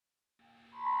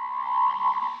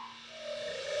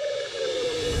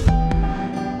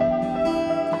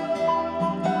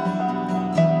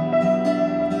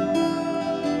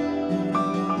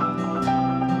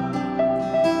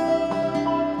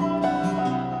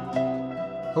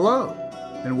Hello,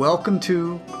 and welcome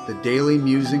to the Daily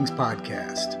Musings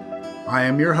podcast. I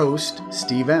am your host,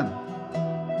 Steve M.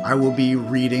 I will be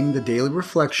reading the daily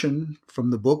reflection from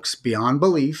the books Beyond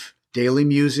Belief, Daily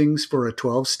Musings for a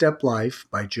 12-Step Life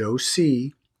by Joe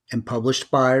C., and published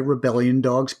by Rebellion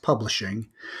Dogs Publishing,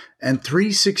 and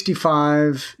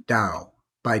 365 Tao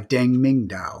by Deng Ming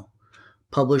Dao,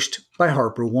 published by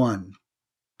Harper One.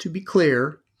 To be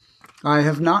clear, I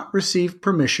have not received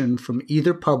permission from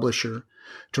either publisher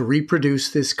to reproduce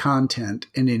this content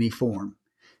in any form.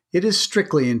 It is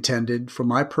strictly intended for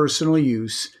my personal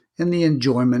use and the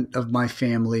enjoyment of my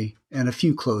family and a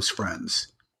few close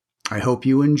friends. I hope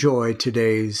you enjoy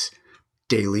today's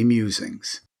Daily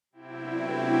Musings.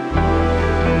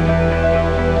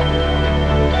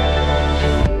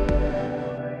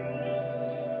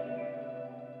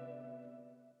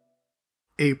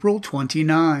 April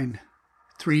 29,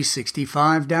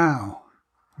 365 Tao,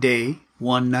 Day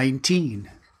 119.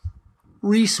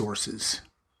 Resources.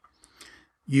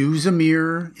 Use a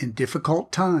mirror in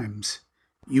difficult times.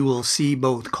 You will see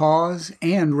both cause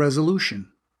and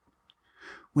resolution.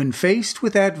 When faced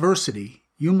with adversity,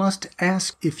 you must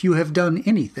ask if you have done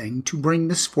anything to bring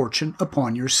misfortune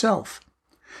upon yourself.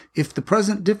 If the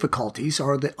present difficulties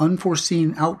are the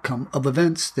unforeseen outcome of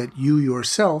events that you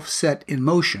yourself set in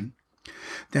motion,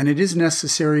 then it is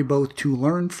necessary both to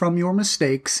learn from your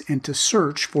mistakes and to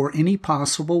search for any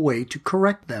possible way to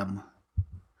correct them.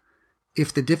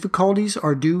 If the difficulties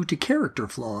are due to character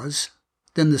flaws,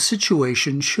 then the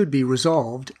situation should be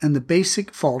resolved and the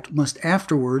basic fault must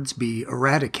afterwards be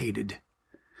eradicated.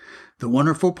 The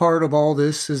wonderful part of all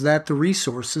this is that the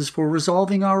resources for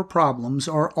resolving our problems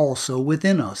are also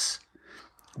within us.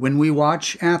 When we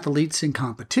watch athletes in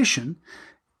competition,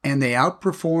 and they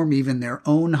outperform even their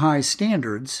own high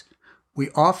standards, we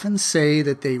often say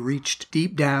that they reached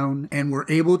deep down and were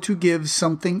able to give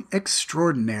something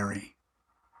extraordinary.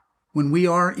 When we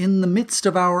are in the midst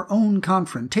of our own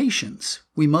confrontations,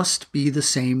 we must be the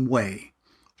same way.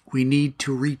 We need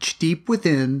to reach deep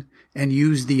within and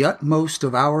use the utmost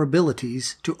of our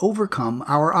abilities to overcome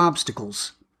our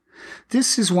obstacles.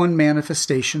 This is one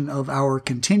manifestation of our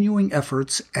continuing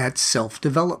efforts at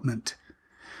self-development.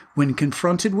 When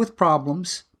confronted with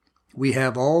problems, we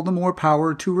have all the more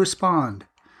power to respond.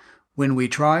 When we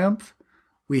triumph,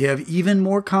 we have even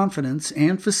more confidence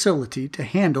and facility to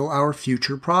handle our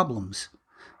future problems.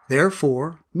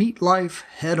 Therefore, meet life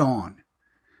head-on.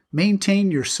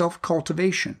 Maintain your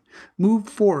self-cultivation, move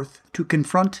forth to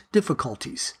confront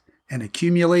difficulties, and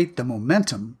accumulate the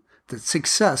momentum that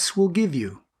success will give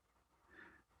you.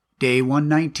 Day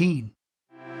 119.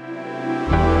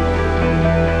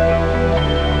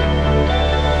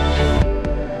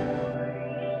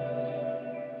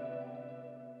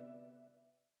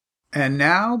 And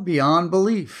now, Beyond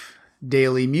Belief,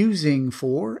 Daily Musing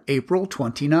for April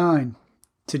 29.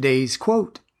 Today's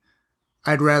quote,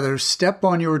 "I'd rather step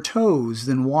on your toes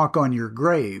than walk on your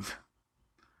grave."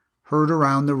 Heard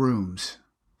around the rooms.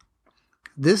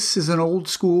 This is an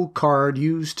old-school card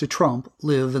used to trump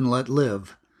live and let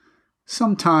live.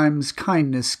 Sometimes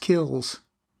kindness kills.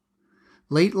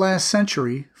 Late last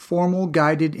century, formal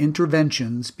guided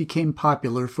interventions became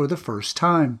popular for the first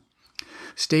time.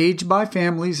 Staged by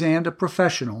families and a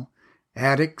professional,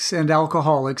 addicts and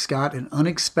alcoholics got an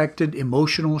unexpected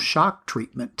emotional shock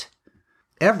treatment.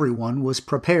 Everyone was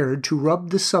prepared to rub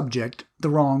the subject the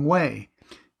wrong way,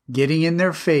 getting in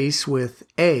their face with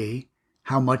A,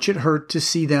 how much it hurt to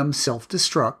see them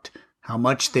self-destruct, how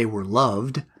much they were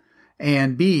loved,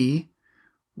 and B,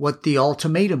 what the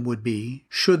ultimatum would be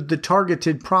should the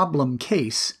targeted problem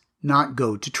case not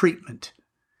go to treatment.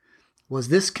 Was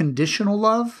this conditional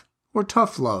love or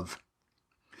tough love?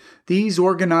 These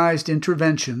organized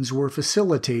interventions were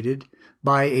facilitated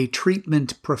by a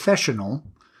treatment professional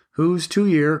whose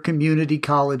 2-year community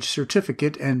college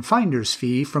certificate and finder's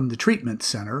fee from the treatment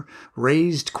center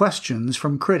raised questions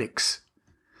from critics.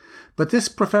 But this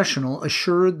professional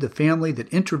assured the family that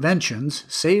interventions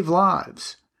save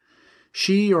lives.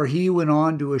 She or he went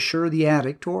on to assure the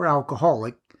addict or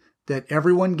alcoholic that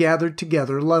everyone gathered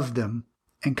together loved them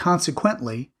and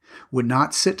consequently would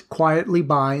not sit quietly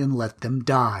by and let them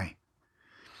die.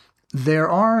 There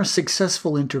are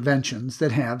successful interventions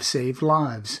that have saved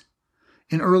lives.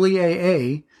 In early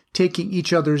AA, taking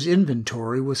each other's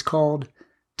inventory was called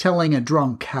telling a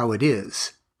drunk how it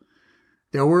is.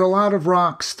 There were a lot of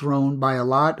rocks thrown by a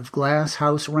lot of glass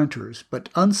house renters, but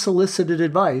unsolicited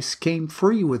advice came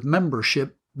free with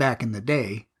membership back in the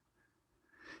day.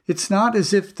 It's not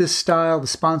as if this style of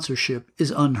sponsorship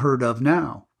is unheard of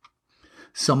now.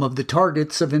 Some of the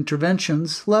targets of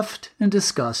interventions left in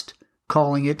disgust,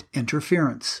 calling it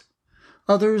interference.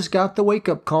 Others got the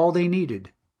wake-up call they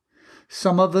needed.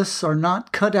 Some of us are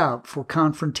not cut out for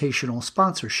confrontational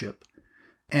sponsorship,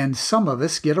 and some of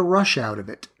us get a rush out of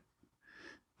it.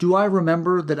 Do I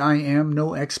remember that I am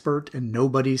no expert and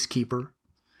nobody's keeper?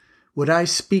 Would I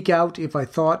speak out if I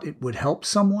thought it would help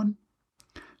someone?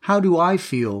 How do I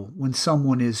feel when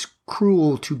someone is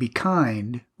cruel to be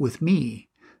kind with me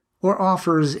or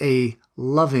offers a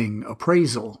loving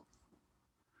appraisal?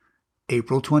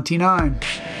 April 29.